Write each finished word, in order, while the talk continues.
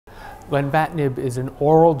Lenvatinib is an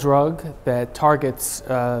oral drug that targets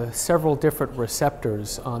several different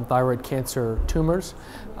receptors on thyroid cancer tumors,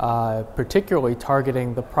 particularly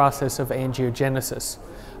targeting the process of angiogenesis.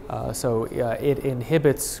 It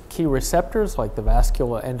inhibits key receptors like the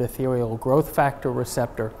vascular endothelial growth factor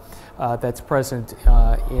receptor that's present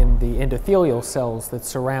in the endothelial cells that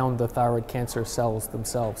surround the thyroid cancer cells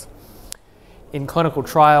themselves. In clinical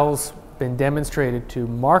trials, been demonstrated to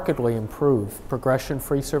markedly improve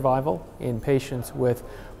progression-free survival in patients with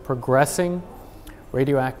progressing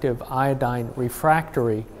radioactive iodine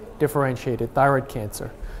refractory differentiated thyroid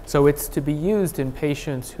cancer. So it's to be used in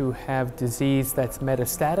patients who have disease that's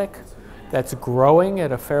metastatic, that's growing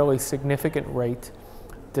at a fairly significant rate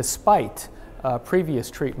despite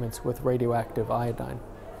previous treatments with radioactive iodine.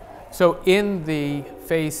 So in the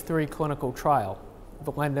phase 3 clinical trial,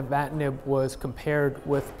 the Lenvatinib was compared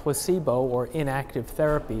with placebo or inactive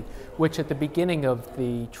therapy, which at the beginning of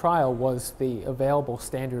the trial was the available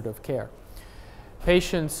standard of care.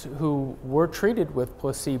 Patients who were treated with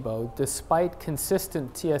placebo, despite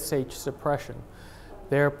consistent TSH suppression,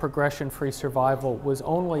 their progression-free survival was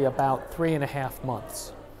only about 3.5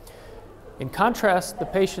 months. In contrast, the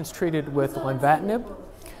patients treated with Lenvatinib,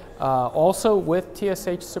 also with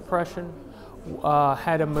TSH suppression,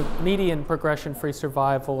 had a median progression-free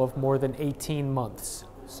survival of more than 18 months,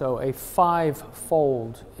 so a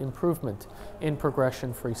 5-fold improvement in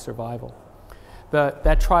progression-free survival.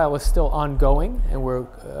 That trial is still ongoing, and we're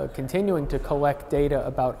continuing to collect data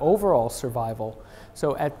about overall survival.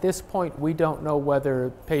 So at this point, we don't know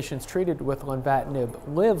whether patients treated with Lenvatinib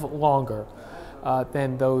live longer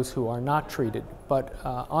than those who are not treated. But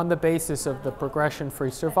on the basis of the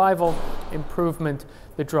progression-free survival improvement,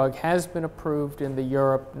 the drug has been approved in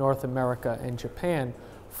Europe, North America, and Japan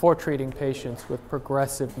for treating patients with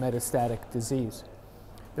progressive metastatic disease.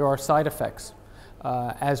 There are side effects,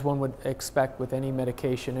 as one would expect with any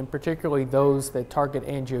medication, and particularly those that target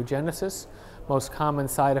angiogenesis. Most common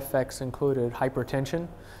side effects included hypertension,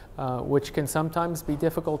 which can sometimes be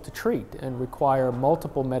difficult to treat and require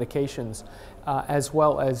multiple medications, as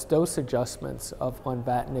well as dose adjustments of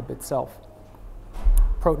Lenvatinib itself.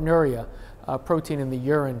 Proteinuria, protein in the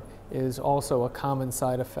urine, is also a common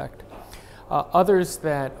side effect. Others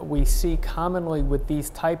that we see commonly with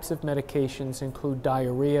these types of medications include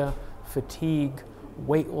diarrhea, fatigue,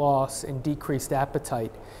 weight loss, and decreased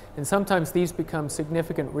appetite. And sometimes these become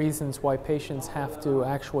significant reasons why patients have to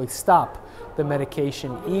actually stop the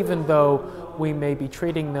medication. Even though we may be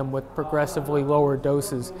treating them with progressively lower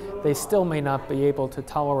doses, they still may not be able to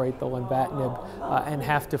tolerate the Lenvatinib and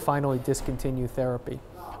have to finally discontinue therapy.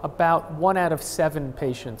 About 1 out of 7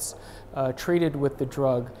 patients treated with the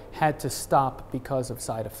drug had to stop because of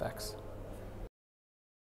side effects.